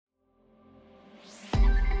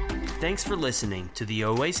Thanks for listening to the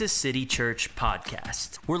Oasis City Church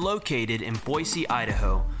podcast. We're located in Boise,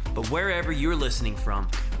 Idaho, but wherever you're listening from,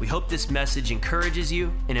 we hope this message encourages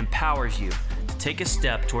you and empowers you to take a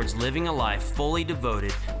step towards living a life fully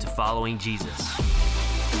devoted to following Jesus.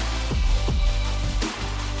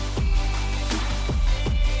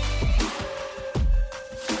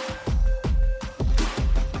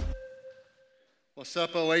 What's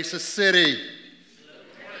up, Oasis City?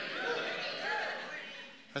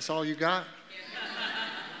 That's all you got?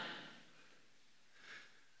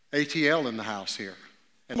 ATL in the house here.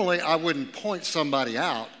 Normally, I wouldn't point somebody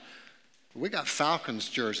out. We got Falcons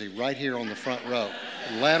jersey right here on the front row.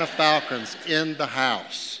 Atlanta Falcons in the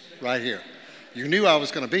house, right here. You knew I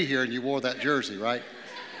was going to be here and you wore that jersey, right?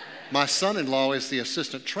 My son-in-law is the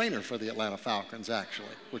assistant trainer for the Atlanta Falcons,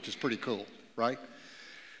 actually, which is pretty cool, right?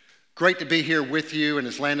 Great to be here with you, and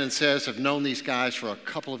as Landon says, I've known these guys for a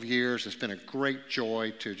couple of years. It's been a great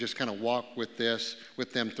joy to just kind of walk with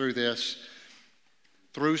them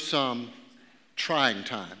through some trying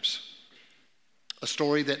times. A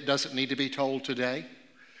story that doesn't need to be told today,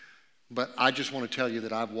 but I just want to tell you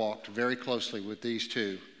that I've walked very closely with these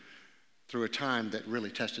two through a time that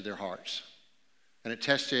really tested their hearts. And it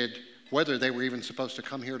tested whether they were even supposed to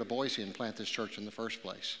come here to Boise and plant this church in the first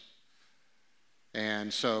place.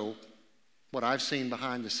 And so what I've seen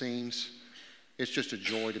behind the scenes, it's just a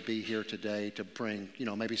joy to be here today to bring,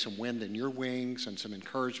 maybe some wind in your wings and some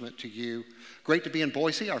encouragement to you. Great to be in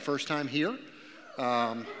Boise, our first time here.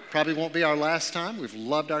 Probably won't be our last time. We've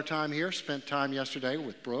loved our time here. Spent time yesterday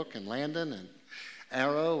with Brooke and Landon and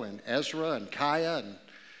Arrow and Ezra and Kaya. And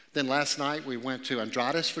then last night we went to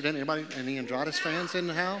Andradas for dinner. Anybody, any Andradas fans in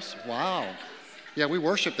the house? Wow. Yeah, we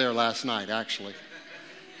worshiped there last night, actually.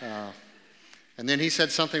 And then he said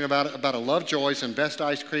something about a Lovejoy's and best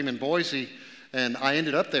ice cream in Boise, and I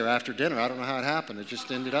ended up there after dinner. I don't know how it happened. It just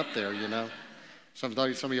ended up there, Some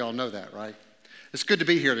of y'all know that, right? It's good to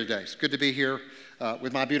be here today. It's good to be here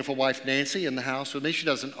with my beautiful wife, Nancy, in the house with me. She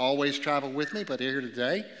doesn't always travel with me, but here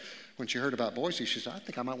today, when she heard about Boise, she said, I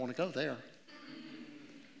think I might want to go there.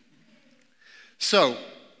 So,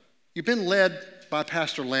 you've been led by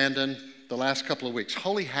Pastor Landon the last couple of weeks.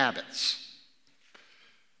 Holy habits.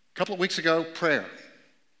 A couple of weeks ago, prayer.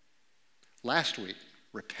 Last week,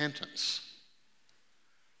 repentance.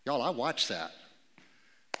 Y'all, I watched that.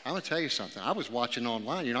 I'm going to tell you something. I was watching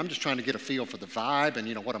online. I'm just trying to get a feel for the vibe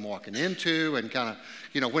and, what I'm walking into and kind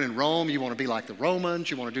of, when in Rome, you want to be like the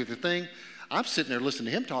Romans. You want to do the thing. I'm sitting there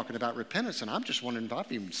listening to him talking about repentance, and I'm just wondering if I'm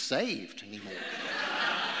even saved anymore.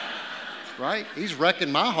 Right? He's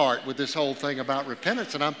wrecking my heart with this whole thing about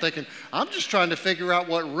repentance, and I'm thinking, I'm just trying to figure out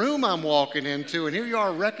what room I'm walking into, and here you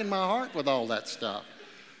are wrecking my heart with all that stuff.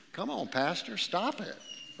 Come on, Pastor, stop it,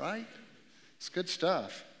 right? It's good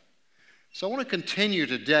stuff. So I want to continue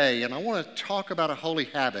today, and I want to talk about a holy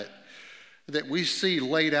habit that we see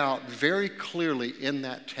laid out very clearly in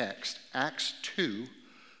that text, Acts 2,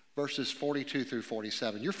 verses 42 through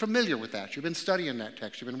 47. You're familiar with that. You've been studying that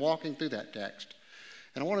text. You've been walking through that text.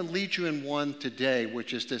 And I want to lead you in one today,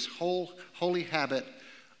 which is this whole holy habit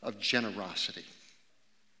of generosity.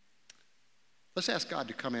 Let's ask God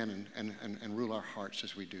to come in and rule our hearts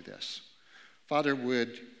as we do this. Father,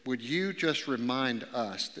 would you just remind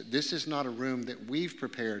us that this is not a room that we've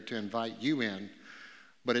prepared to invite you in,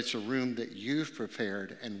 but it's a room that you've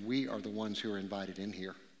prepared, and we are the ones who are invited in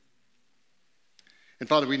here. And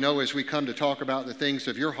Father, we know as we come to talk about the things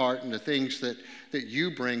of your heart and the things that you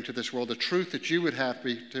bring to this world, the truth that you would have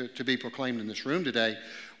to be proclaimed in this room today,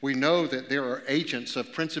 we know that there are agents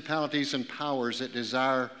of principalities and powers that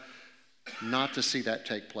desire not to see that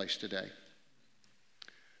take place today.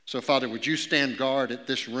 So Father, would you stand guard at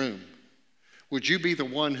this room? Would you be the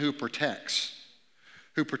one who protects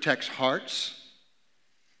hearts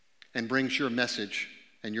and brings your message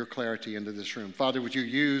and your clarity into this room? Father, would you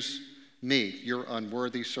use me, your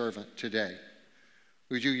unworthy servant, today?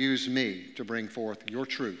 Would you use me to bring forth your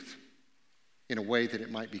truth in a way that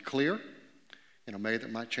it might be clear, in a way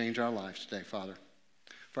that might change our lives today, Father,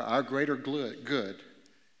 for our greater good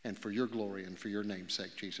and for your glory and for your name's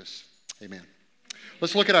sake, Jesus. Amen.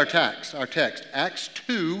 Let's look at our text, Acts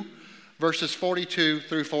 2, verses 42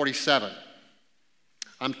 through 47.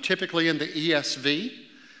 I'm typically in the ESV.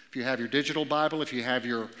 If you have your digital Bible, if you have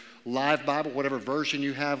your live Bible, whatever version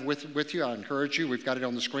you have with you, I encourage you. We've got it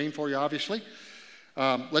on the screen for you, obviously.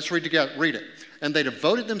 Let's read together. Read it. And they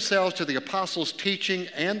devoted themselves to the apostles' teaching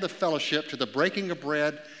and the fellowship, to the breaking of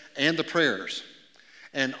bread and the prayers.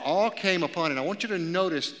 And all came upon, and I want you to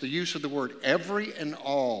notice the use of the word every and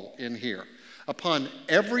all in here, upon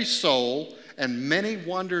every soul, and many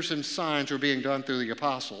wonders and signs were being done through the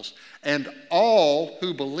apostles. And all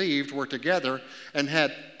who believed were together and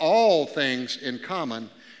had all things in common,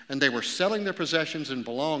 and they were selling their possessions and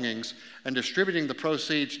belongings and distributing the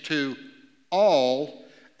proceeds to all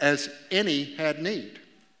as any had need.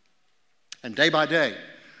 And day by day,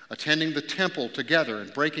 attending the temple together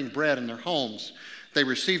and breaking bread in their homes, they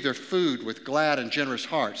received their food with glad and generous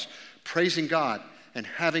hearts, praising God and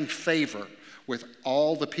having favor with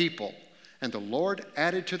all the people. And the Lord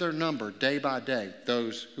added to their number day by day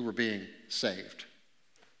those who were being saved.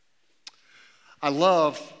 I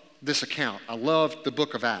love this account. I love the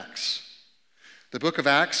book of Acts. The book of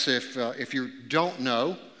Acts, if you don't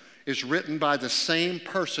know, is written by the same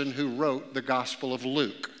person who wrote the Gospel of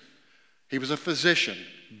Luke. He was a physician,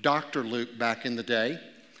 Dr. Luke back in the day.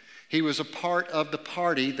 He was a part of the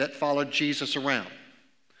party that followed Jesus around.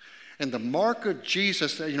 And the mark of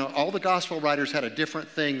Jesus, all the gospel writers had a different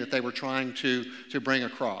thing that they were trying to bring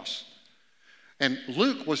across. And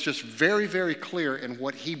Luke was just very, very clear in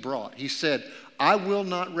what he brought. He said, I will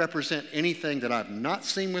not represent anything that I've not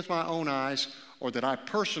seen with my own eyes or that I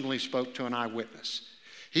personally spoke to an eyewitness.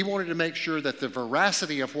 He wanted to make sure that the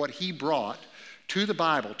veracity of what he brought to the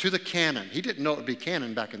Bible, to the canon. He didn't know it would be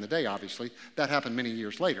canon back in the day, obviously. That happened many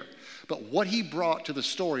years later. But what he brought to the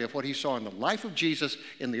story of what he saw in the life of Jesus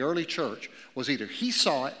in the early church was either he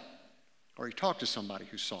saw it or he talked to somebody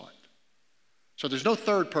who saw it. So there's no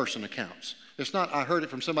third person accounts. It's not, I heard it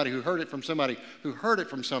from somebody who heard it from somebody who heard it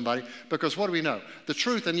from somebody, because what do we know? The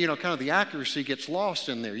truth and, kind of the accuracy gets lost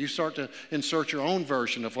in there. You start to insert your own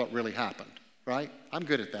version of what really happened, right? I'm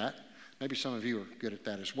good at that. Maybe some of you are good at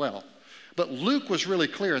that as well. But Luke was really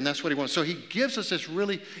clear, and that's what he wanted. So he gives us this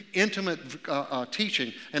really intimate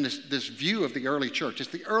teaching and this view of the early church. It's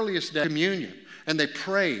the earliest day of communion, and they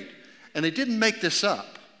prayed. And they didn't make this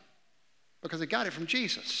up because they got it from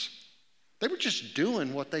Jesus. They were just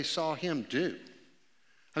doing what they saw him do.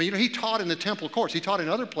 I mean, he taught in the temple courts. He taught in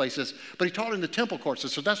other places, but he taught in the temple courts,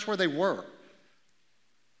 and so that's where they were.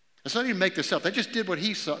 And so they didn't make this up. They just did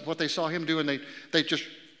what they saw him do, and they just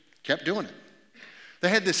kept doing it. They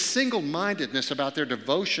had this single-mindedness about their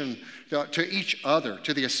devotion to each other,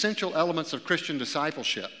 to the essential elements of Christian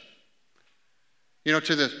discipleship.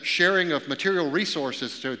 To the sharing of material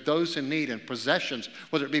resources to those in need and possessions,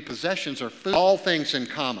 whether it be possessions or food. All things in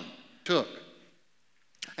common took.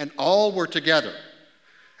 And all were together.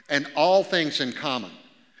 And all things in common.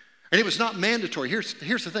 And it was not mandatory. Here's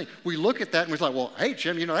the thing. We look at that and we're like, well, hey,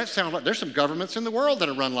 Jim, that sounds like there's some governments in the world that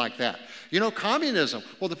are run like that. Communism.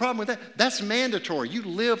 Well, the problem with that's mandatory. You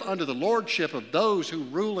live under the lordship of those who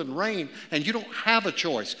rule and reign, and you don't have a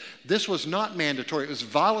choice. This was not mandatory. It was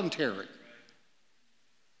voluntary.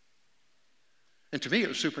 And to me, it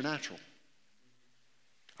was supernatural.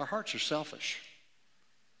 Our hearts are selfish.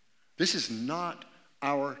 This is not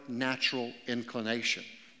our natural inclination.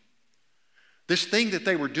 This thing that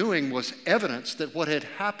they were doing was evidence that what had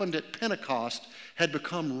happened at Pentecost had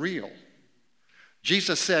become real.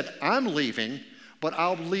 Jesus said, I'm leaving, but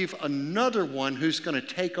I'll leave another one who's going to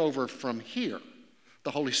take over from here,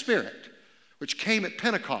 the Holy Spirit, which came at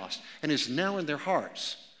Pentecost and is now in their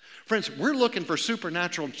hearts. Friends, we're looking for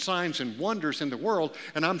supernatural signs and wonders in the world,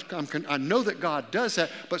 and I know that God does that,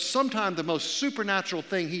 but sometimes the most supernatural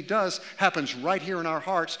thing he does happens right here in our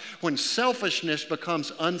hearts when selfishness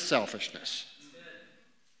becomes unselfishness.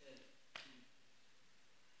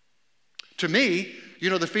 To me,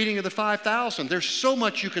 the feeding of the 5,000, there's so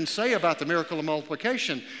much you can say about the miracle of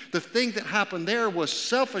multiplication. The thing that happened there was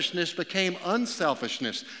selfishness became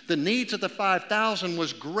unselfishness. The needs of the 5,000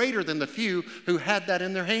 was greater than the few who had that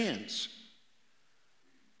in their hands.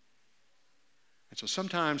 And so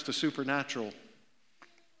sometimes the supernatural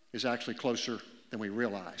is actually closer than we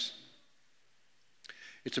realize.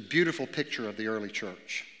 It's a beautiful picture of the early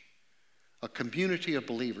church. A community of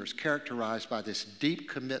believers characterized by this deep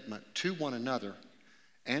commitment to one another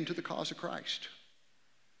and to the cause of Christ.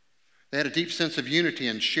 They had a deep sense of unity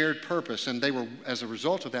and shared purpose, and as a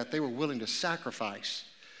result of that, they were willing to sacrifice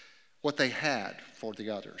what they had for the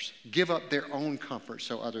others, give up their own comfort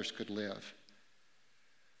so others could live.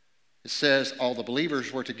 It says all the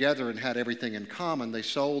believers were together and had everything in common. They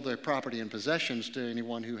sold their property and possessions to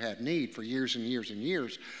anyone who had need for years and years and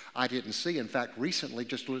years. I didn't see. In fact, recently,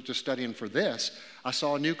 just studying for this, I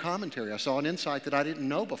saw a new commentary. I saw an insight that I didn't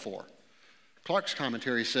know before. Clark's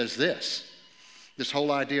commentary says this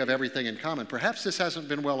whole idea of everything in common. Perhaps this hasn't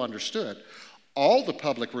been well understood. All the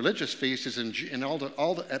public religious feasts at all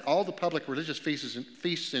the public religious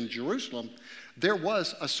feasts in Jerusalem, there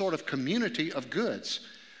was a sort of community of goods.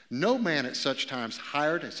 No man at such times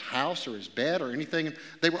hired his house or his bed or anything.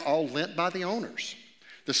 They were all lent by the owners.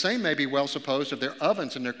 The same may be well supposed of their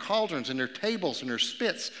ovens and their cauldrons and their tables and their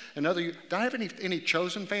spits and other. Do I have any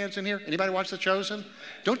Chosen fans in here? Anybody watch The Chosen?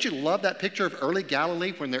 Don't you love that picture of early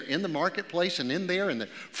Galilee when they're in the marketplace and in there and the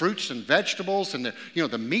fruits and vegetables and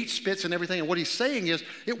the meat spits and everything? And what he's saying is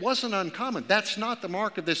it wasn't uncommon. That's not the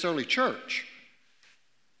mark of this early church.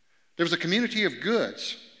 There was a community of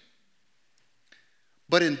goods.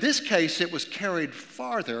 But in this case, it was carried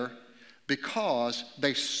farther because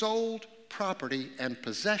they sold property and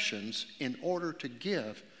possessions in order to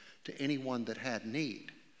give to anyone that had need.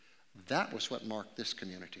 That was what marked this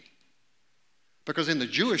community. Because in the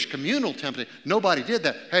Jewish communal temple, nobody did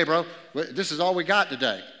that. Hey, bro, this is all we got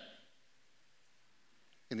today.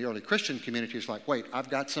 In the early Christian community, it's like, wait, I've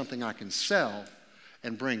got something I can sell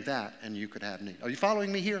and bring that, and you could have need. Are you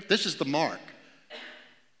following me here? This is the mark.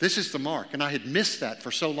 This is the mark. And I had missed that for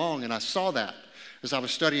so long, and I saw that as I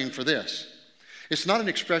was studying for this. It's not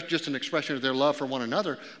just an expression of their love for one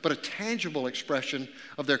another, but a tangible expression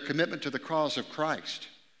of their commitment to the cause of Christ.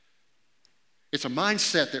 It's a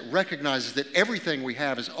mindset that recognizes that everything we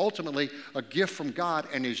have is ultimately a gift from God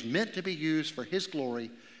and is meant to be used for His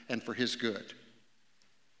glory and for His good.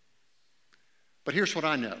 But here's what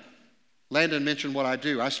I know. Landon mentioned what I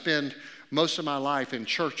do. I spend most of my life in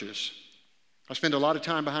churches. I spend a lot of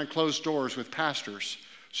time behind closed doors with pastors.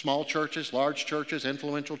 Small churches, large churches,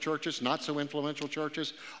 influential churches, not so influential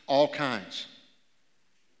churches, all kinds.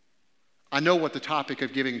 I know what the topic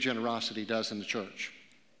of giving generosity does in the church.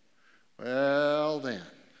 Well then.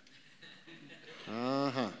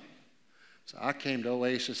 So I came to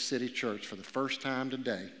Oasis City Church for the first time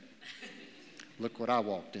today. Look what I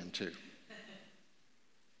walked into.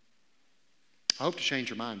 I hope to change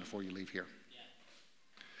your mind before you leave here.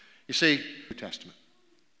 You see, New Testament.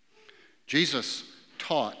 Jesus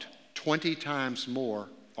taught 20 times more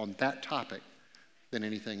on that topic than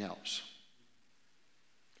anything else.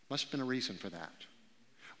 Must have been a reason for that.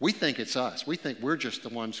 We think it's us. We think we're just the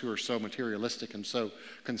ones who are so materialistic and so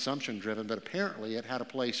consumption driven, but apparently it had a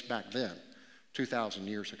place back then, 2,000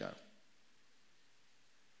 years ago.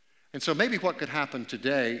 And so maybe what could happen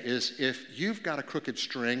today is if you've got a crooked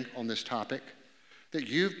string on this topic, that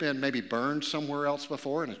you've been maybe burned somewhere else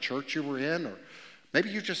before in a church you were in, or maybe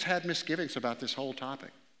you just had misgivings about this whole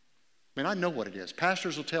topic. I mean, I know what it is.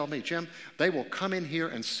 Pastors will tell me, Jim, they will come in here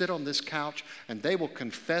and sit on this couch and they will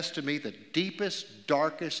confess to me the deepest,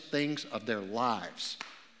 darkest things of their lives.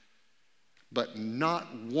 But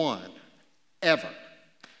not one ever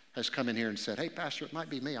has come in here and said, hey, Pastor, it might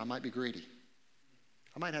be me. I might be greedy.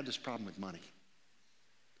 I might have this problem with money.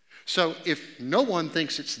 So if no one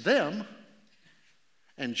thinks it's them,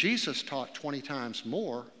 and Jesus taught 20 times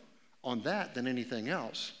more on that than anything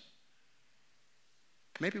else,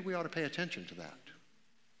 maybe we ought to pay attention to that.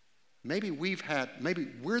 Maybe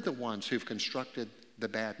we're the ones who've constructed the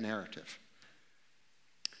bad narrative.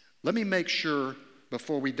 Let me make sure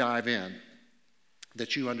before we dive in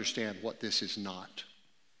that you understand what this is not.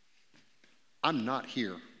 I'm not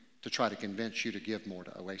here to try to convince you to give more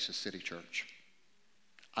to Oasis City Church.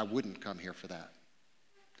 I wouldn't come here for that.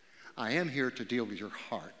 I am here to deal with your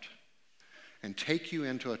heart and take you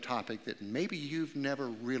into a topic that maybe you've never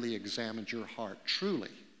really examined your heart truly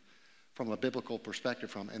from a biblical perspective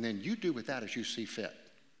from, and then you do with that as you see fit.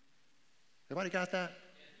 Everybody got that?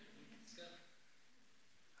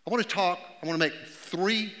 I want to make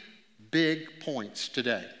 3 big points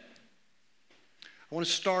today. I want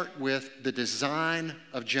to start with the design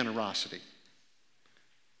of generosity.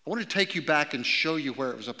 I want to take you back and show you where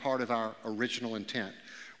it was a part of our original intent.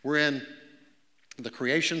 We're in the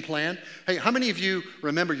creation plan. Hey, how many of you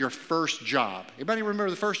remember your first job? Anybody remember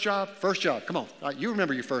the first job? First job, come on. You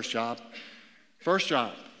remember your first job. First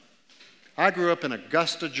job. I grew up in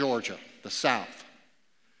Augusta, Georgia, the South.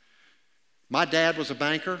 My dad was a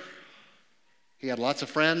banker. He had lots of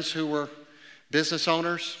friends who were business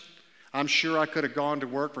owners. I'm sure I could have gone to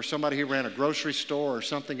work for somebody who ran a grocery store or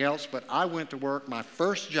something else, but I went to work, my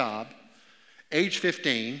first job, age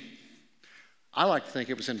 15. I like to think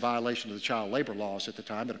it was in violation of the child labor laws at the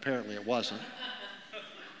time, but apparently it wasn't.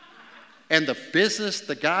 And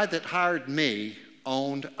the guy that hired me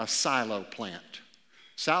owned a silo plant,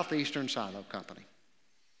 Southeastern Silo Company.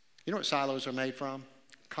 You know what silos are made from?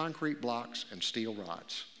 Concrete blocks and steel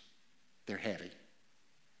rods. They're heavy.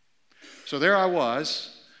 So there I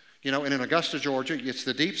was, and in Augusta, Georgia, it's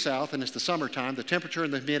the deep south and it's the summertime. The temperature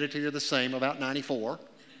and the humidity are the same, about 94.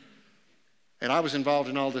 And I was involved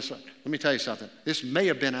in all this. Let me tell you something. This may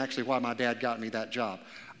have been actually why my dad got me that job.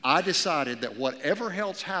 I decided that whatever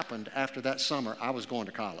else happened after that summer, I was going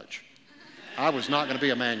to college. I was not going to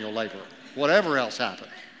be a manual laborer, whatever else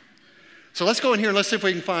happened. So let's go in here and let's see if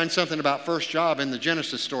we can find something about first job in the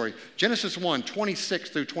Genesis story. Genesis 1, 26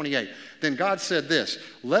 through 28. Then God said this,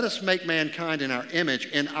 let us make mankind in our image,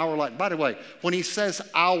 in our likeness. By the way, when he says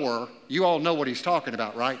our, you all know what he's talking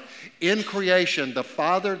about, right? In creation, the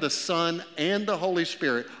Father, the Son, and the Holy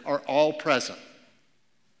Spirit are all present.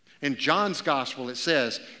 In John's gospel, it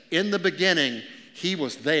says, in the beginning, he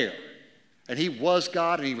was there. And he was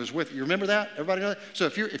God and he was with you. You remember that? Everybody know that? So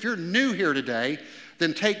if you're new here today,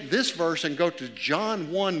 then take this verse and go to John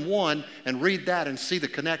 1:1 and read that and see the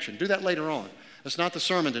connection. Do that later on. That's not the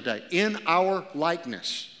sermon today. In our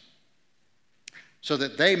likeness, so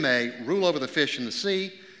that they may rule over the fish in the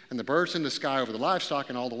sea and the birds in the sky, over the livestock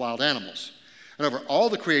and all the wild animals, and over all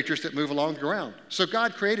the creatures that move along the ground. So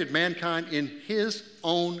God created mankind in his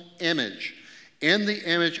own image. In the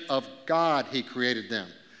image of God he created them.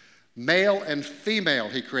 Male and female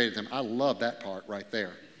he created them. I love that part right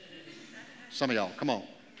there. Some of y'all, come on.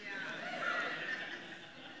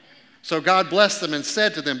 So God blessed them and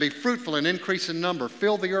said to them, be fruitful and increase in number,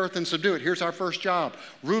 fill the earth and subdue it. Here's our first job.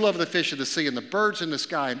 Rule over the fish of the sea and the birds in the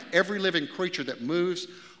sky and every living creature that moves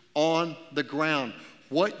on the ground.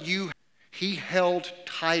 He held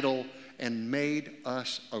title and made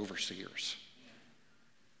us overseers.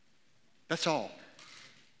 That's all.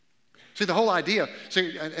 See, the whole idea,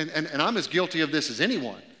 and I'm as guilty of this as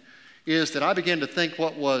anyone, is that I began to think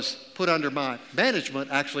what was put under my management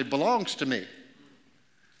actually belongs to me.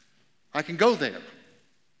 I can go there.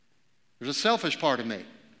 There's a selfish part of me.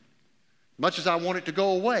 Much as I want it to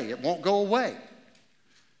go away, it won't go away.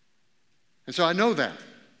 And so I know that.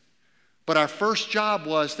 But our first job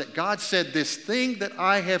was that God said, this thing that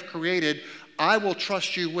I have created, I will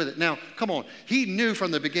trust you with it. Now, come on. He knew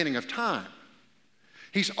from the beginning of time.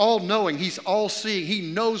 He's all-knowing. He's all-seeing. He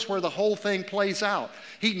knows where the whole thing plays out.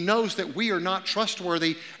 He knows that we are not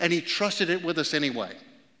trustworthy, and he trusted it with us anyway.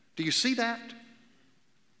 Do you see that?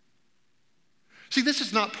 See, this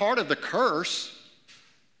is not part of the curse.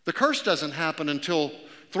 The curse doesn't happen until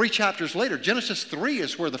 3 chapters later. Genesis 3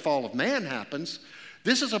 is where the fall of man happens.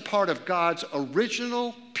 This is a part of God's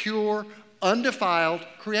original, pure, undefiled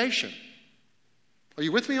creation. Are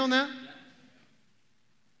you with me on that?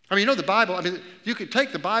 I mean, you know the Bible, you can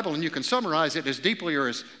take the Bible and you can summarize it as deeply or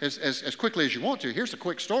as quickly as you want to. Here's a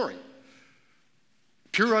quick story.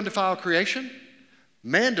 Pure, undefiled creation.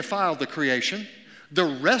 Man defiled the creation. The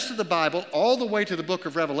rest of the Bible, all the way to the book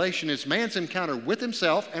of Revelation, is man's encounter with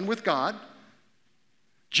himself and with God.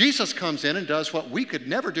 Jesus comes in and does what we could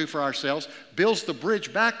never do for ourselves, builds the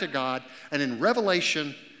bridge back to God, and in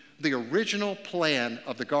Revelation, the original plan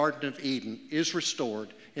of the Garden of Eden is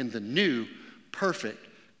restored in the new, perfect,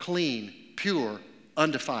 clean, pure,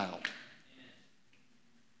 undefiled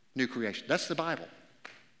new creation. That's the Bible.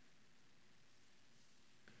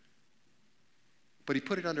 But he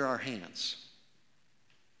put it under our hands.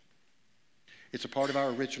 It's a part of our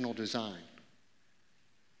original design.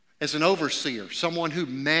 As an overseer, someone who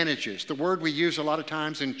manages, the word we use a lot of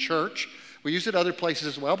times in church, we use it other places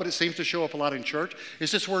as well, but it seems to show up a lot in church,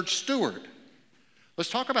 is this word steward. Let's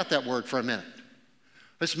talk about that word for a minute.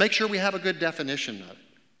 Let's make sure we have a good definition of it.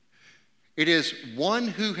 It is one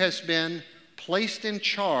who has been placed in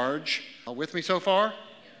charge. Are you with me so far?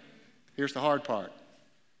 Here's the hard part.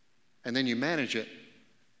 And then you manage it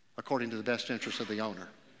according to the best interests of the owner.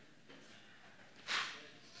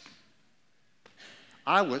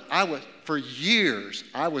 For years,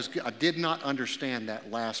 I did not understand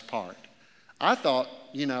that last part. I thought,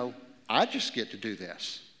 I just get to do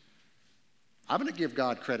this. I'm going to give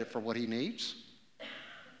God credit for what he needs.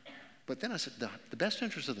 But then I said, the best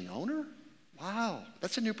interest of the owner? Wow,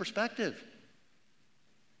 that's a new perspective.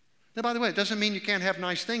 Now, by the way, it doesn't mean you can't have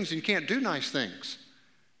nice things and you can't do nice things.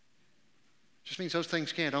 It just means those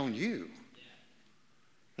things can't own you.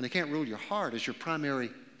 And they can't rule your heart as your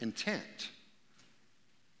primary intent.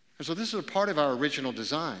 And so this is a part of our original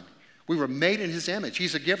design. We were made in his image.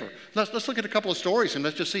 He's a giver. Let's look at a couple of stories and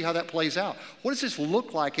let's just see how that plays out. What does this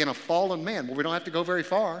look like in a fallen man? Well, we don't have to go very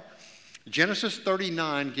far. Genesis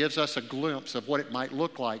 39 gives us a glimpse of what it might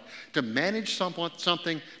look like to manage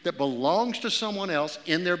something that belongs to someone else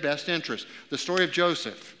in their best interest. The story of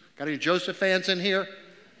Joseph. Got any Joseph fans in here?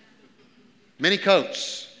 Many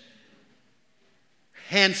coats.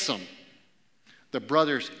 Handsome. The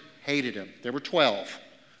brothers hated him. There were 12.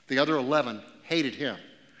 The other 11 hated him.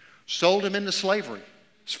 Sold him into slavery.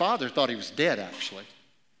 His father thought he was dead, actually.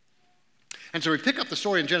 And so we pick up the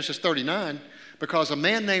story in Genesis 39 because a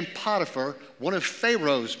man named Potiphar, one of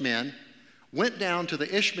Pharaoh's men, went down to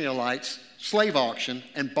the Ishmaelites' slave auction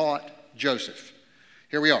and bought Joseph.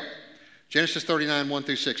 Here we are. Genesis 39, 1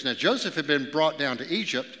 through 6. Now Joseph had been brought down to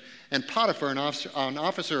Egypt, And Potiphar, an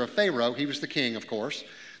officer of Pharaoh, he was the king, of course,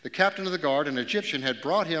 the captain of the guard, an Egyptian, had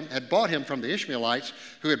bought him from the Ishmaelites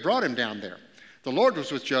who had brought him down there. The Lord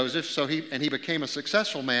was with Joseph, he became a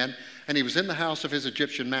successful man, and he was in the house of his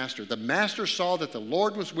Egyptian master. The master saw that the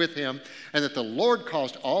Lord was with him, and that the Lord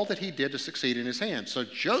caused all that he did to succeed in his hands. So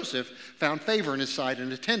Joseph found favor in his sight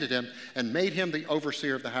and attended him, and made him the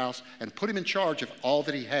overseer of the house, and put him in charge of all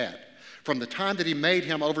that he had. From the time that he made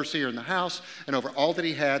him overseer in the house and over all that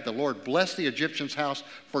he had, the Lord blessed the Egyptian's house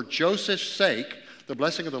for Joseph's sake. The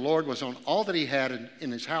blessing of the Lord was on all that he had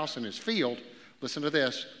in his house and his field. Listen to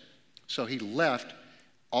this. So he left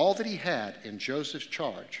all that he had in Joseph's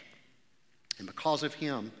charge. And because of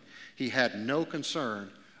him, he had no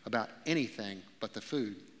concern about anything but the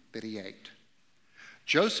food that he ate.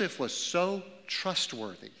 Joseph was so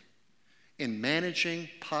trustworthy in managing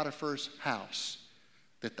Potiphar's house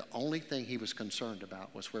that the only thing he was concerned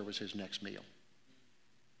about was where was his next meal.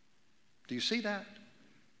 Do you see that?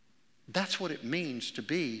 That's what it means to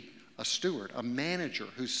be a steward, a manager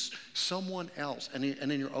who's someone else, and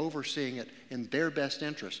then you're overseeing it in their best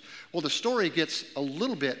interest. Well, the story gets a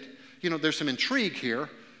little bit, there's some intrigue here.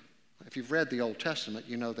 If you've read the Old Testament,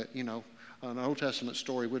 you know that, an Old Testament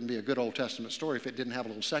story wouldn't be a good Old Testament story if it didn't have a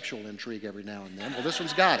little sexual intrigue every now and then. Well, this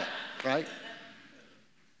one's got it, right?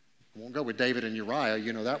 I won't go with David and Uriah.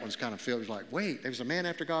 That one's kind of feels like, wait, there's a man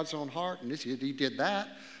after God's own heart, and he did that.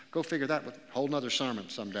 Go figure that with a whole nother sermon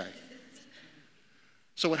someday.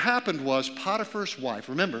 So what happened was Potiphar's wife,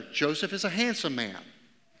 remember, Joseph is a handsome man.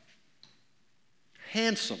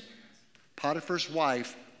 Handsome. Potiphar's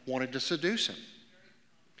wife wanted to seduce him.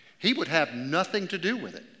 He would have nothing to do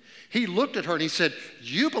with it. He looked at her and he said,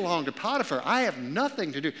 you belong to Potiphar. I have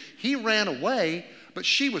nothing to do. He ran away, but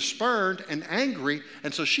she was spurned and angry,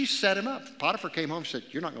 and so she set him up. Potiphar came home and said,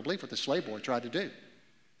 you're not going to believe what this slave boy tried to do.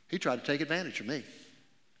 He tried to take advantage of me.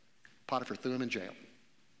 Potiphar threw him in jail.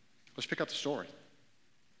 Let's pick up the story.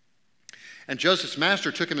 And Joseph's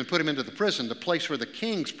master took him and put him into the prison, the place where the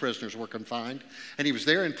king's prisoners were confined. And he was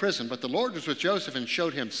there in prison. But the Lord was with Joseph and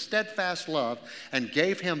showed him steadfast love and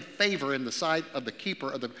gave him favor in the sight of the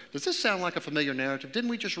keeper of the... Does this sound like a familiar narrative? Didn't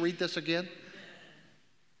we just read this again?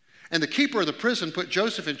 And the keeper of the prison put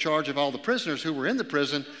Joseph in charge of all the prisoners who were in the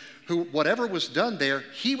prison, who whatever was done there,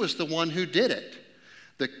 he was the one who did it.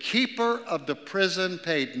 The keeper of the prison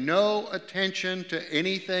paid no attention to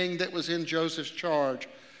anything that was in Joseph's charge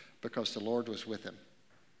because the Lord was with him.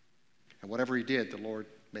 And whatever he did, the Lord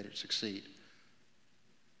made it succeed.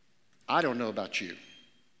 I don't know about you,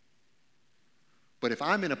 but if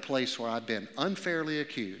I'm in a place where I've been unfairly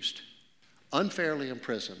accused, unfairly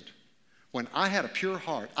imprisoned, when I had a pure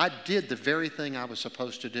heart, I did the very thing I was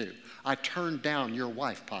supposed to do. I turned down your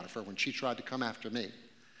wife, Potiphar, when she tried to come after me,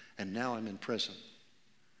 and now I'm in prison.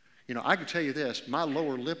 I can tell you this, my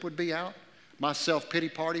lower lip would be out, my self-pity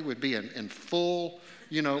party would be in full,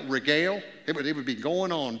 regale. It would be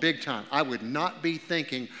going on big time. I would not be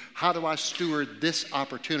thinking, how do I steward this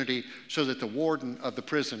opportunity so that the warden of the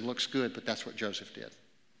prison looks good? But that's what Joseph did.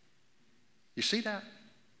 You see that?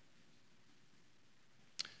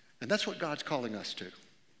 And that's what God's calling us to.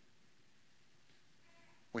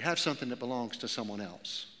 We have something that belongs to someone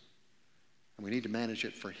else, and we need to manage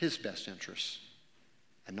it for his best interests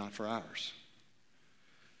and not for ours.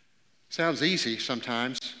 Sounds easy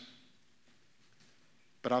sometimes,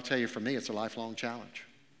 but I'll tell you, for me, it's a lifelong challenge.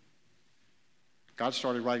 God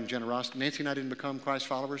started writing generosity. Nancy and I didn't become Christ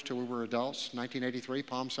followers till we were adults. 1983,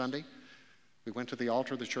 Palm Sunday. We went to the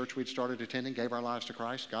altar of the church we'd started attending, gave our lives to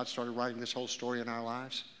Christ. God started writing this whole story in our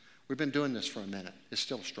lives. We've been doing this for a minute. It's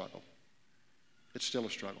still a struggle. It's still a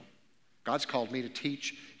struggle. God's called me to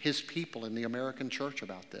teach his people in the American church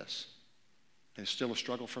about this. And it's still a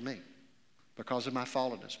struggle for me because of my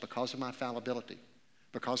fallenness, because of my fallibility,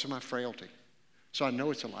 because of my frailty. So I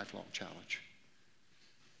know it's a lifelong challenge.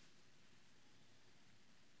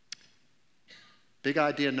 Big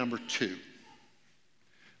idea number 2,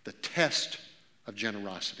 the test of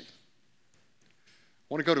generosity.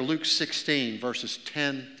 I want to go to Luke 16, verses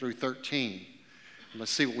 10 through 13. And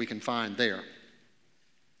let's see what we can find there.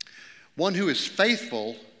 One who is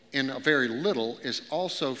faithful in a very little is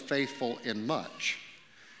also faithful in much.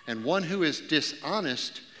 And one who is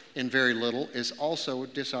dishonest in very little is also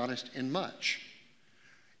dishonest in much.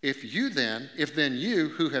 If then you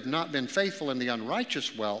who have not been faithful in the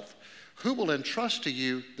unrighteous wealth, who will entrust to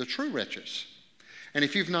you the true riches? And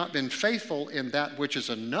if you've not been faithful in that which is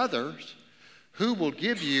another's, who will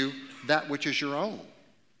give you that which is your own?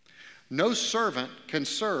 No servant can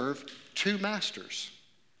serve 2 masters.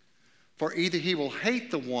 For either he will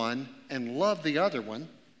hate the one and love the other one,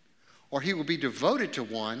 or he will be devoted to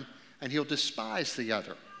one and he'll despise the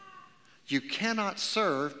other. You cannot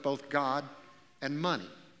serve both God and money.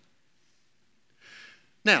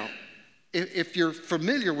 Now, if you're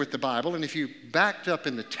familiar with the Bible, and if you backed up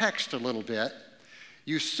in the text a little bit,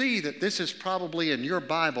 you see that this is probably in your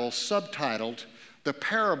Bible subtitled The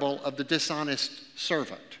Parable of the Dishonest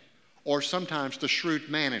Servant, or sometimes the Shrewd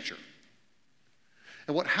Manager.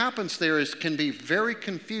 And what happens there is can be very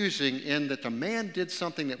confusing in that the man did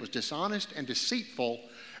something that was dishonest and deceitful,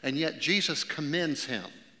 and yet Jesus commends him.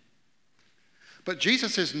 But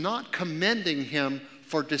Jesus is not commending him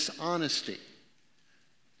for dishonesty.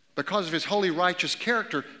 Because of his holy, righteous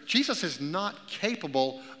character, Jesus is not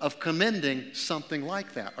capable of commending something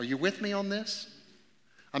like that. Are you with me on this?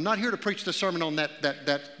 I'm not here to preach the sermon on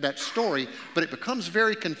that story, but it becomes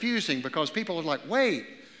very confusing because people are like, wait,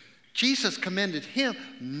 Jesus commended him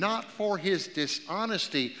not for his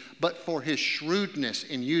dishonesty, but for his shrewdness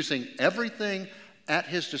in using everything at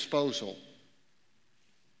his disposal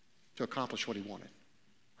to accomplish what he wanted.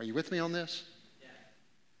 Are you with me on this? Yeah.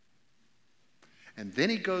 And then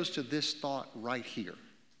he goes to this thought right here.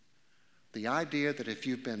 The idea that if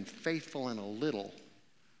you've been faithful in a little,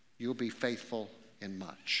 you'll be faithful in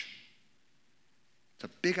much. It's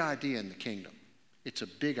a big idea in the kingdom. It's a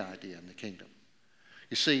big idea in the kingdom.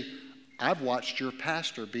 You see, I've watched your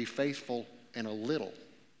pastor be faithful in a little,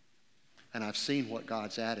 and I've seen what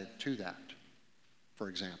God's added to that, for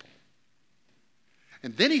example.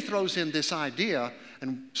 And then he throws in this idea,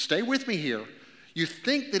 and stay with me here. You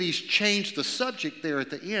think that he's changed the subject there at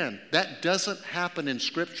the end. That doesn't happen in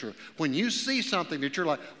Scripture. When you see something that you're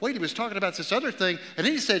like, wait, he was talking about this other thing, and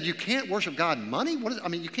then he said you can't worship God in money?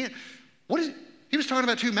 You can't. What is it? He was talking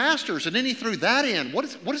about two masters, and then he threw that in. What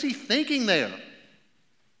is he thinking there?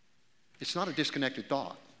 It's not a disconnected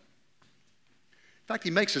thought. In fact,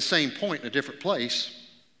 he makes the same point in a different place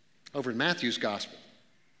over in Matthew's gospel.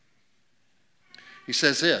 He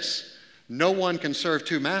says this, no one can serve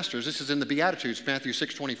two masters. This is in the Beatitudes, Matthew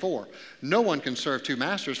 6:24. No one can serve two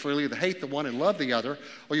masters, for you'll either hate the one and love the other,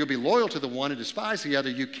 or you'll be loyal to the one and despise the other.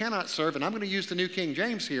 You cannot serve, and I'm going to use the New King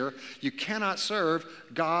James here, you cannot serve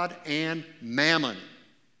God and mammon.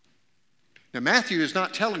 Now, Matthew is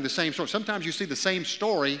not telling the same story. Sometimes you see the same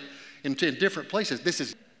story in different places. This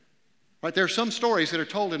is, right, there are some stories that are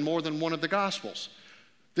told in more than one of the Gospels.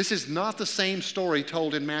 This is not the same story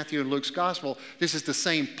told in Matthew and Luke's Gospel. This is the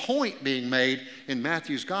same point being made in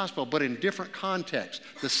Matthew's Gospel, but in different contexts.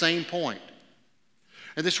 The same point.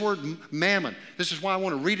 And this word mammon, this is why I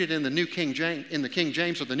want to read it in the King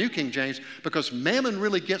James or the New King James, because mammon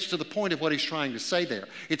really gets to the point of what he's trying to say there.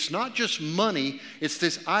 It's not just money, it's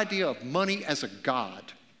this idea of money as a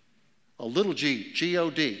god. A little g,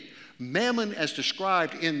 G-O-D. Mammon, as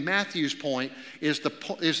described in Matthew's point, is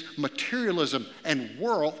materialism and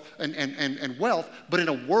wealth, but in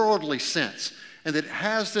a worldly sense, and that it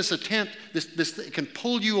has this attempt. It can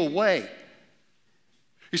pull you away.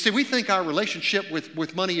 You see, we think our relationship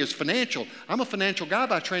with money is financial. I'm a financial guy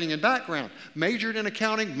by training and background. Majored in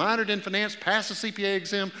accounting, minored in finance, passed the CPA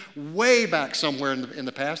exam way back somewhere in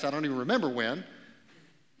the past. I don't even remember when.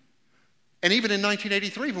 And even in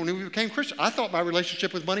 1983, when we became Christians, I thought my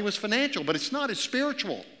relationship with money was financial, but it's not, it's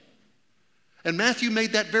spiritual. And Matthew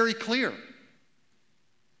made that very clear.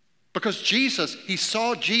 Because he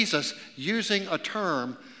saw Jesus using a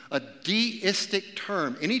term, a deistic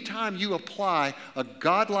term. Anytime you apply a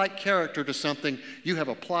godlike character to something, you have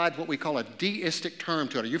applied what we call a deistic term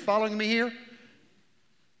to it. Are you following me here?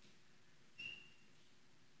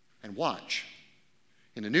 And watch.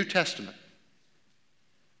 In the New Testament,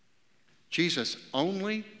 Jesus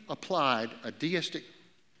only applied a deistic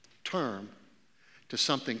term to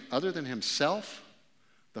something other than himself,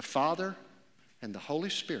 the Father, and the Holy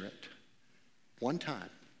Spirit one time.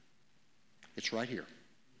 It's right here.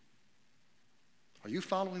 Are you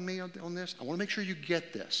following me on this? I want to make sure you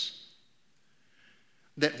get this.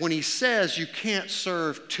 That when he says you can't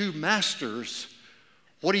serve two masters,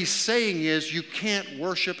 what he's saying is you can't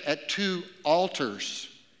worship at two altars.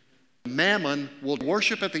 Mammon will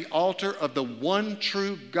worship at the altar of the one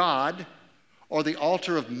true God, or the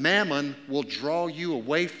altar of mammon will draw you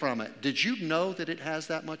away from it. Did you know that it has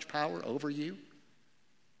that much power over you?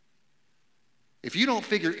 If you don't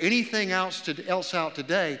figure anything else out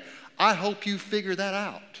today, I hope you figure that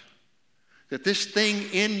out. That this thing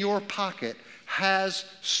in your pocket has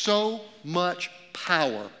so much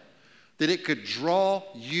power that it could draw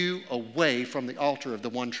you away from the altar of the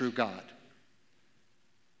one true God.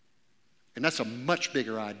 And that's a much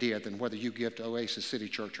bigger idea than whether you give to Oasis City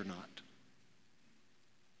Church or not.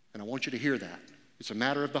 And I want you to hear that. It's a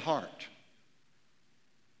matter of the heart.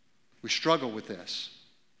 We struggle with this.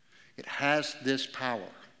 It has this power.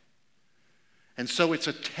 And so it's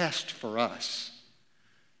a test for us.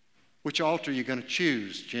 Which altar are you going to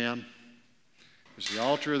choose, Jim? There's the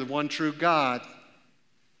altar of the one true God.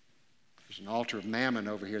 There's an altar of mammon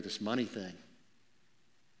over here, this money thing.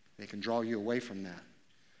 They can draw you away from that.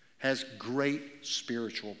 Has great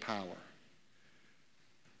spiritual power.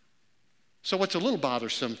 So what's a little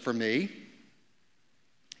bothersome for me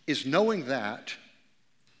is knowing that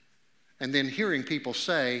and then hearing people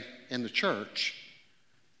say in the church,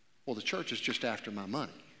 well, the church is just after my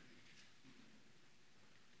money.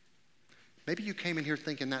 Maybe you came in here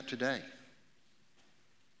thinking that today.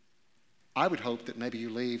 I would hope that maybe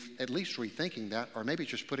you leave at least rethinking that, or maybe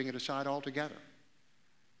just putting it aside altogether.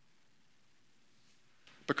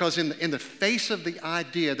 Because in the face of the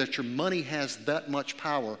idea that your money has that much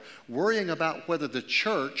power, worrying about whether the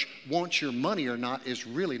church wants your money or not is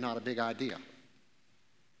really not a big idea.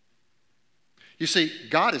 You see,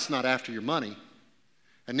 God is not after your money,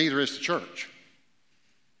 and neither is the church.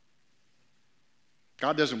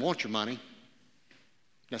 God doesn't want your money,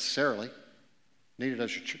 necessarily. Neither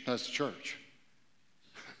does the church.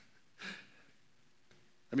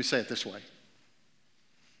 Let me say it this way.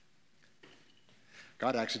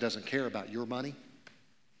 God actually doesn't care about your money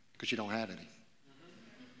because you don't have any.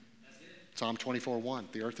 Psalm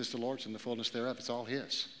 24:1, the earth is the Lord's and the fullness thereof, it's all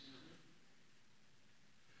His.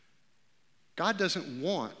 God doesn't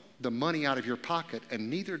want the money out of your pocket, and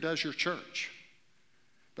neither does your church.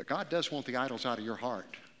 But God does want the idols out of your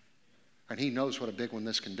heart. And He knows what a big one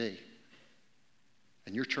this can be.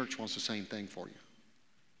 And your church wants the same thing for you.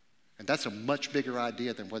 And that's a much bigger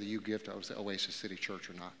idea than whether you give to the Oasis City Church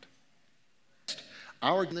or not.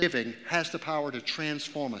 Our giving has the power to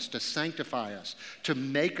transform us, to sanctify us, to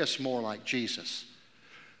make us more like Jesus.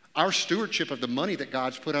 Our stewardship of the money that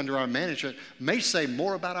God's put under our management may say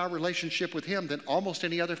more about our relationship with Him than almost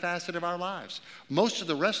any other facet of our lives. Most of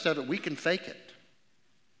the rest of it, we can fake it.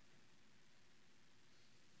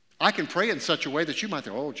 I can pray in such a way that you might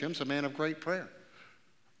think, oh, Jim's a man of great prayer.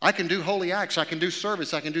 I can do holy acts, I can do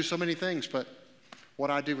service, I can do so many things, but what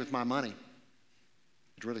I do with my money,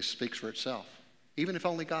 it really speaks for itself. Even if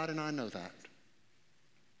only God and I know that.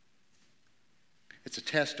 It's a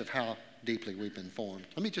test of how deeply we've been formed.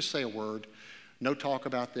 Let me just say a word. No talk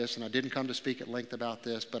about this, and I didn't come to speak at length about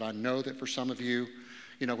this, but I know that for some of you,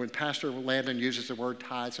 when Pastor Landon uses the word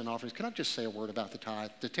tithes and offerings, can I just say a word about the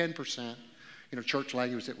tithe? The 10%, church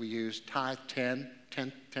language that we use, tithe 10%.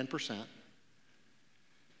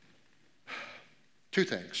 Two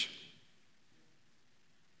things.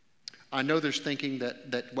 I know there's thinking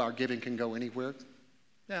that our giving can go anywhere.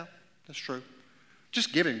 Yeah, that's true.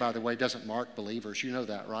 Just giving, by the way, doesn't mark believers. You know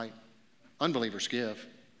that, right? Unbelievers give.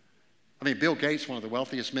 Bill Gates, one of the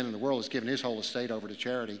wealthiest men in the world, has given his whole estate over to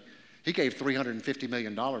charity. He gave $350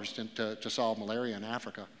 million to solve malaria in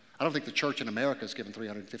Africa. I don't think the church in America has given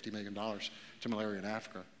 $350 million to malaria in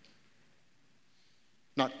Africa.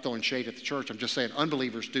 Not throwing shade at the church. I'm just saying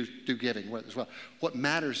unbelievers do giving as well. What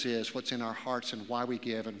matters is what's in our hearts and why we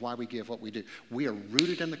give what we do. We are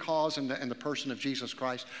rooted in the cause and the person of Jesus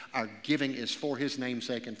Christ. Our giving is for His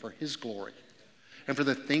namesake and for His glory and for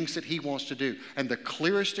the things that He wants to do. And the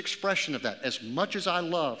clearest expression of that, as much as I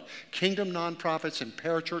love kingdom nonprofits and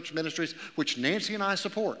parachurch ministries, which Nancy and I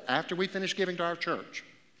support after we finish giving to our church,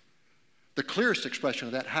 the clearest expression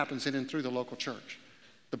of that happens in and through the local church.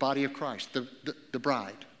 The body of Christ, the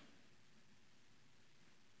bride.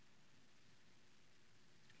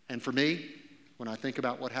 And for me, when I think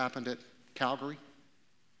about what happened at Calvary,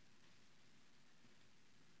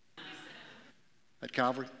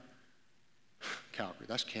 Calvary,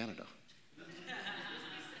 that's Canada.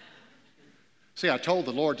 See, I told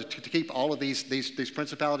the Lord to keep all of these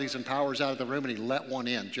principalities and powers out of the room, and He let one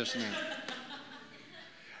in just now.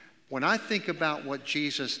 When I think about what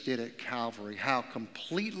Jesus did at Calvary, how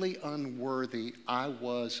completely unworthy I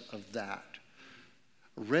was of that,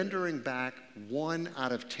 rendering back 1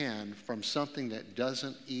 out of 10 from something that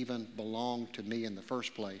doesn't even belong to me in the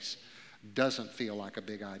first place, doesn't feel like a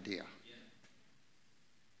big idea.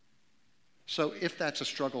 So if that's a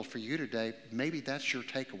struggle for you today, maybe that's your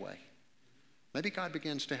takeaway. Maybe God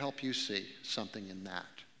begins to help you see something in that.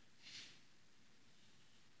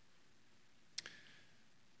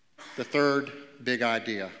 The third big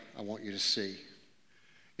idea I want you to see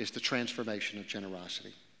is the transformation of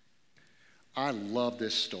generosity. I love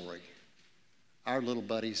this story. Our little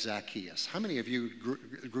buddy Zacchaeus. How many of you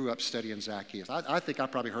grew up studying Zacchaeus? I think I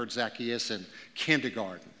probably heard Zacchaeus in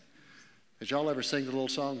kindergarten. Did y'all ever sing the little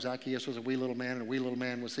song, Zacchaeus was a wee little man and a wee little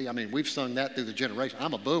man was he? We've sung that through the generation.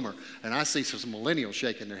 I'm a boomer, and I see some millennials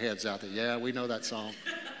shaking their heads out there. Yeah, we know that song,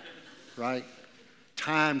 right?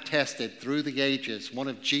 time-tested through the ages, one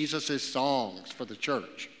of Jesus' songs for the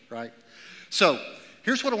church, right? So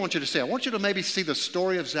here's what I want you to see. I want you to maybe see the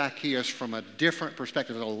story of Zacchaeus from a different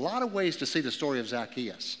perspective. There's a lot of ways to see the story of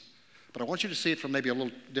Zacchaeus, but I want you to see it from maybe a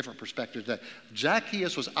little different perspective today.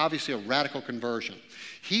 Zacchaeus was obviously a radical conversion.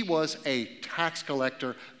 He was a tax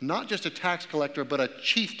collector, not just a tax collector, but a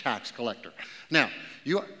chief tax collector. Now,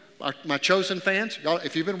 you are my Chosen fans. Y'all,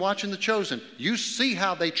 if you've been watching The Chosen, you see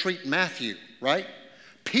how they treat Matthew, right?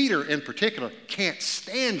 Peter, in particular, can't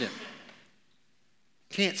stand him.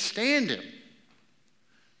 Can't stand him.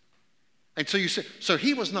 And so you say, so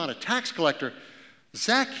he was not a tax collector.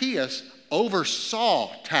 Zacchaeus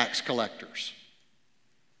oversaw tax collectors.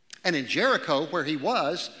 And in Jericho, where he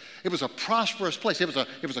was, it was a prosperous place. It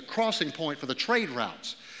was a crossing point for the trade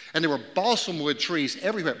routes. And there were balsam wood trees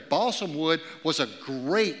everywhere. Balsam wood was a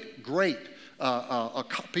great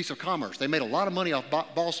piece of commerce. They made a lot of money off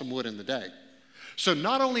balsam wood in the day. So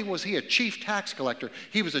not only was he a chief tax collector,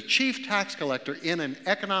 he was a chief tax collector in an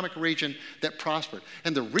economic region that prospered.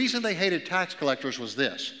 And the reason they hated tax collectors was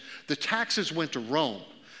this. The taxes went to Rome,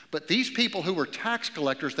 but these people who were tax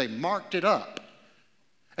collectors, they marked it up.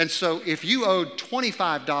 And so if you owed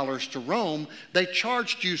 $25 to Rome, they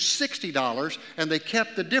charged you $60 and they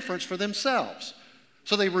kept the difference for themselves.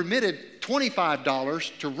 So they remitted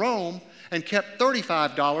 $25 to Rome and kept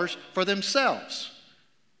 $35 for themselves.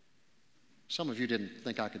 Some of you didn't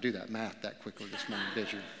think I could do that math that quickly this morning,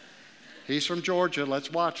 did you? He's from Georgia.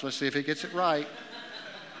 Let's watch. Let's see if he gets it right.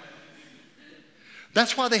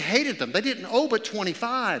 That's why they hated them. They didn't owe but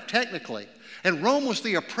 25, technically. And Rome was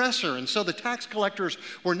the oppressor. And so the tax collectors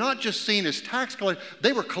were not just seen as tax collectors.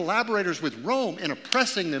 They were collaborators with Rome in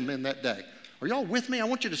oppressing them in that day. Are y'all with me? I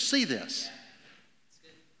want you to see this.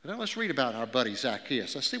 Now let's read about our buddy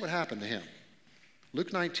Zacchaeus. Let's see what happened to him.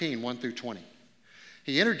 Luke 19, 1 through 20.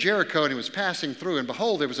 He entered Jericho and he was passing through, and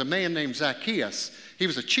behold, there was a man named Zacchaeus. He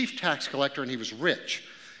was a chief tax collector and he was rich.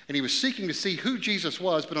 And he was seeking to see who Jesus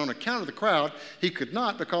was, but on account of the crowd, he could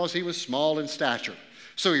not because he was small in stature.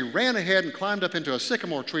 So he ran ahead and climbed up into a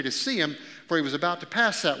sycamore tree to see him, for he was about to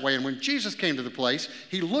pass that way. And when Jesus came to the place,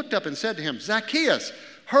 he looked up and said to him, Zacchaeus,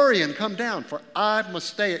 hurry and come down, for I must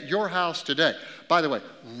stay at your house today. By the way,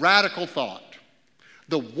 radical thought.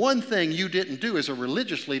 The one thing you didn't do as a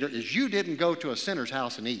religious leader is you didn't go to a sinner's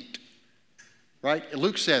house and eat. Right?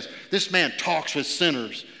 Luke says, this man talks with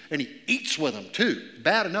sinners and he eats with them too.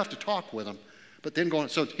 Bad enough to talk with them, but then going,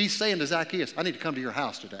 so he's saying to Zacchaeus, I need to come to your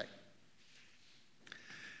house today.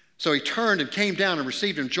 So he turned and came down and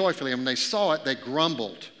received him joyfully. And when they saw it, they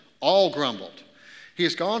grumbled, all grumbled. He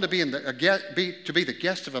has gone to be the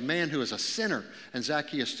guest of a man who is a sinner. And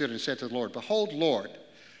Zacchaeus stood and said to the Lord, behold, Lord,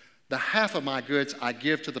 the half of my goods I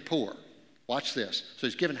give to the poor. Watch this. So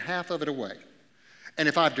he's given half of it away. And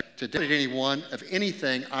if I've defrauded anyone of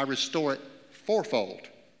anything, I restore it fourfold.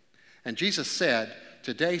 And Jesus said,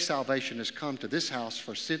 today salvation has come to this house,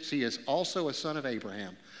 for since he is also a son of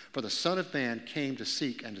Abraham, for the Son of Man came to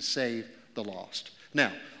seek and to save the lost.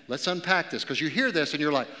 Now, let's unpack this, because you hear this and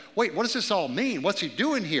you're like, wait, what does this all mean? What's he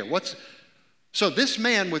doing here? So this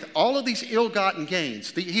man with all of these ill-gotten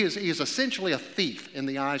gains, he is essentially a thief in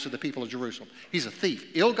the eyes of the people of Jerusalem. He's a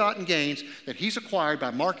thief, ill-gotten gains that he's acquired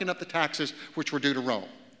by marking up the taxes which were due to Rome.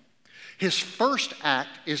 His first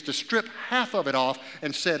act is to strip half of it off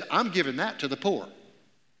and said, I'm giving that to the poor.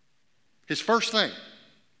 His first thing.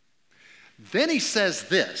 Then he says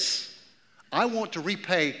this, I want to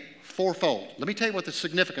repay fourfold. Let me tell you what the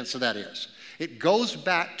significance of that is. It goes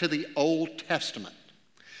back to the Old Testament.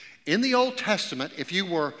 In the Old Testament, if you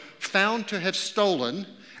were found to have stolen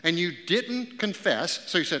and you didn't confess,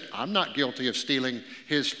 so you said, I'm not guilty of stealing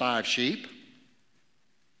his 5 sheep.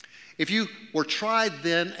 If you were tried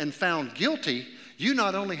then and found guilty, you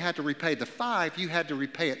not only had to repay the 5, you had to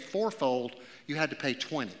repay it fourfold. You had to pay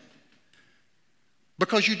 20.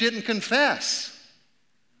 Because you didn't confess.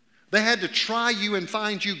 They had to try you and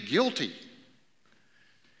find you guilty.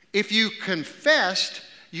 If you confessed,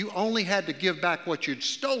 you only had to give back what you'd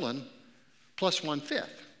stolen plus 1/5. Are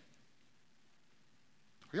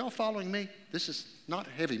y'all following me? This is not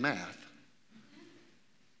heavy math.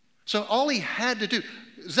 So all he had to do,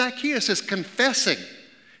 Zacchaeus is confessing.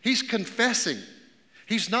 He's confessing.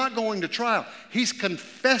 He's not going to trial. He's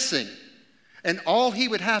confessing. And all he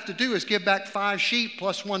would have to do is give back 5 sheep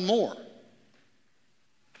plus 1 more.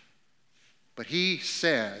 But he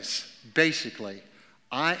says, basically,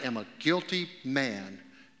 I am a guilty man,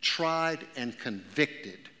 tried and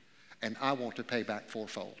convicted, and I want to pay back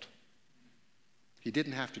fourfold. He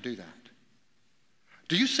didn't have to do that.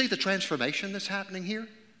 Do you see the transformation that's happening here?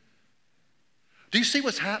 Do you see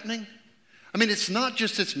what's happening? I mean, it's not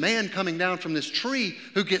just this man coming down from this tree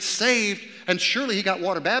who gets saved, and surely he got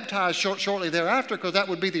water baptized shortly thereafter, because that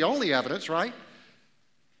would be the only evidence, right?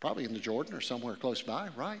 Probably in the Jordan or somewhere close by,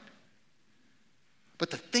 right? But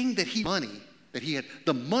the thing that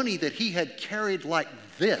the money that he had carried like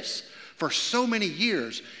this for so many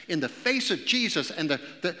years in the face of Jesus, and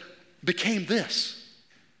became this.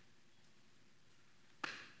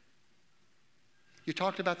 You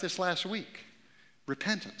talked about this last week.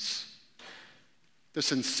 Repentance. The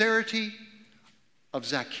sincerity of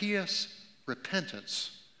Zacchaeus'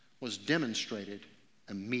 repentance was demonstrated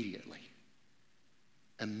immediately.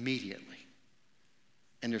 Immediately.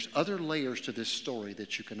 And there's other layers to this story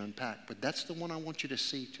that you can unpack, but that's the one I want you to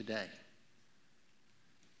see today.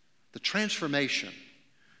 The transformation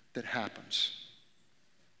that happens.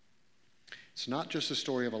 It's not just the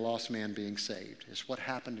story of a lost man being saved. It's what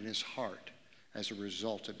happened in his heart as a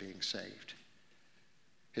result of being saved.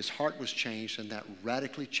 His heart was changed, and that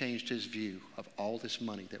radically changed his view of all this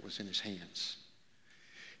money that was in his hands.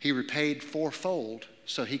 He repaid fourfold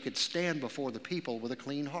so he could stand before the people with a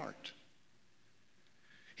clean heart.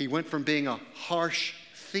 He went from being a harsh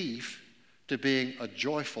thief to being a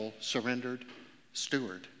joyful, surrendered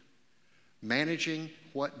steward, managing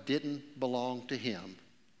what didn't belong to him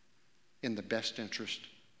in the best interest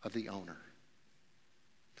of the owner.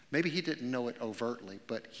 Maybe he didn't know it overtly,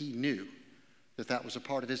 but he knew that was a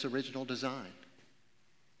part of his original design.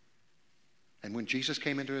 And when Jesus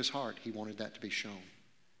came into his heart, he wanted that to be shown.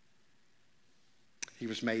 He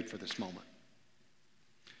was made for this moment.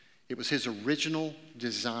 It was his original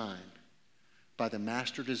design by the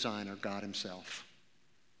master designer, God himself.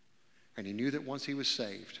 And he knew that once he was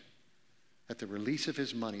saved, that the release of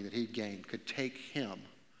his money that he'd gained could take him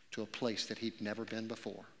to a place that he'd never been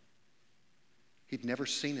before. He'd never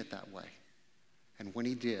seen it that way. And when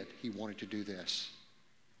he did, he wanted to do this.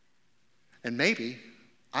 And maybe,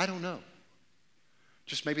 I don't know,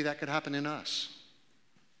 just maybe that could happen in us.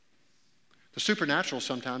 The supernatural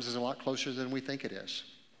sometimes is a lot closer than we think it is.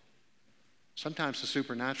 Sometimes the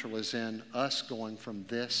supernatural is in us going from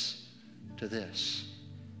this to this.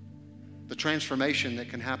 The transformation that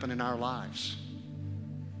can happen in our lives.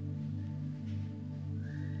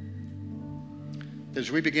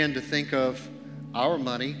 As we begin to think of our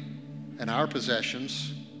money and our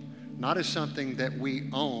possessions, not as something that we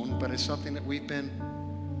own, but as something that we've been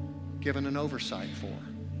given an oversight for.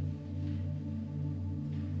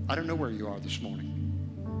 I don't know where you are this morning.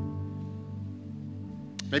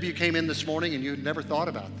 Maybe you came in this morning and you had never thought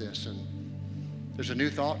about this, and there's a new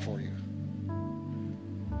thought for you.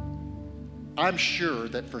 I'm sure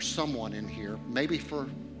that for someone in here, maybe for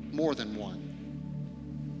more than one,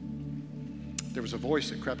 there was a voice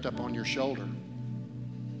that crept up on your shoulder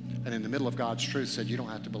and in the middle of God's truth said, you don't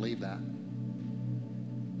have to believe that.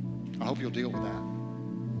 I hope you'll deal with that.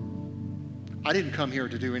 I didn't come here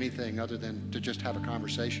to do anything other than to just have a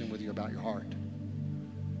conversation with you about your heart.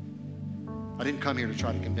 I didn't come here to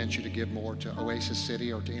try to convince you to give more to Oasis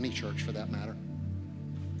City or to any church for that matter.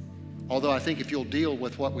 Although I think if you'll deal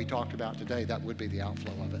with what we talked about today, that would be the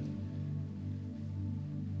outflow of it.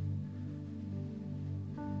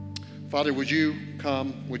 Father, would you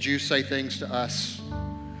come? Would you say things to us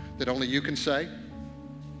that only you can say?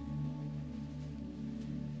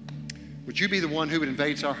 Would you be the one who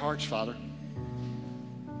invades our hearts, Father?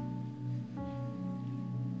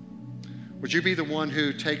 Would you be the one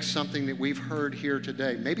who takes something that we've heard here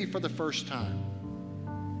today, maybe for the first time,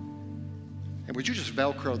 and would you just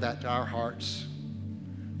Velcro that to our hearts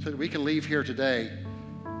so that we can leave here today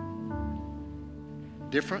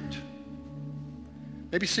different?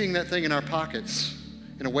 Maybe seeing that thing in our pockets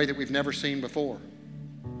in a way that we've never seen before.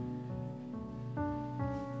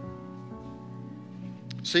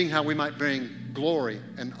 Seeing how we might bring glory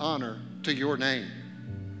and honor to your name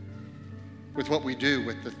with what we do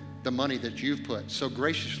with the money that you've put so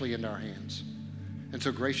graciously into our hands and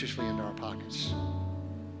so graciously into our pockets.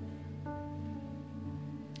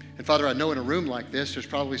 And Father, I know in a room like this, there's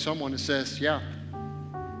probably someone that says, yeah,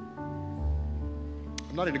 I'm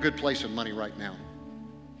not in a good place with money right now.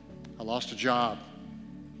 I lost a job.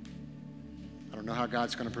 I don't know how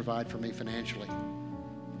God's going to provide for me financially.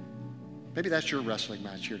 Maybe that's your wrestling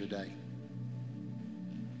match here today.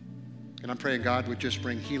 And I'm praying God would just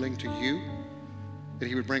bring healing to you, that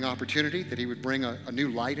he would bring opportunity, that he would bring a new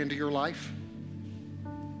light into your life.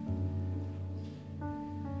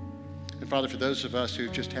 And Father, for those of us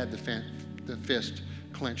who've just had the fist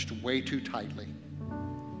clenched way too tightly,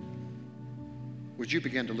 would you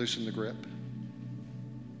begin to loosen the grip?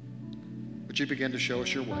 Would you begin to show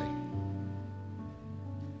us your way?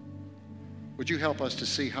 Would you help us to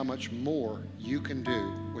see how much more you can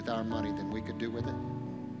do with our money than we could do with it?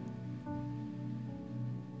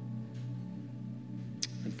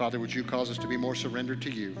 And Father, would you cause us to be more surrendered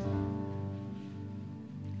to you?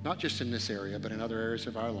 Not just in this area, but in other areas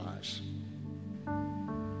of our lives.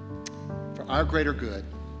 For our greater good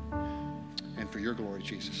and for your glory,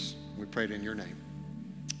 Jesus. We pray it in your name.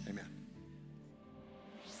 Amen.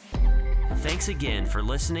 Thanks again for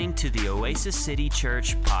listening to the Oasis City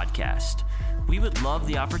Church podcast. We would love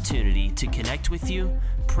the opportunity to connect with you,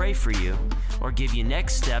 pray for you, or give you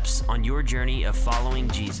next steps on your journey of following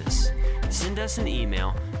Jesus. Send us an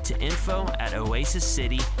email to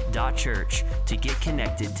info@oasiscity.church to get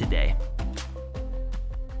connected today.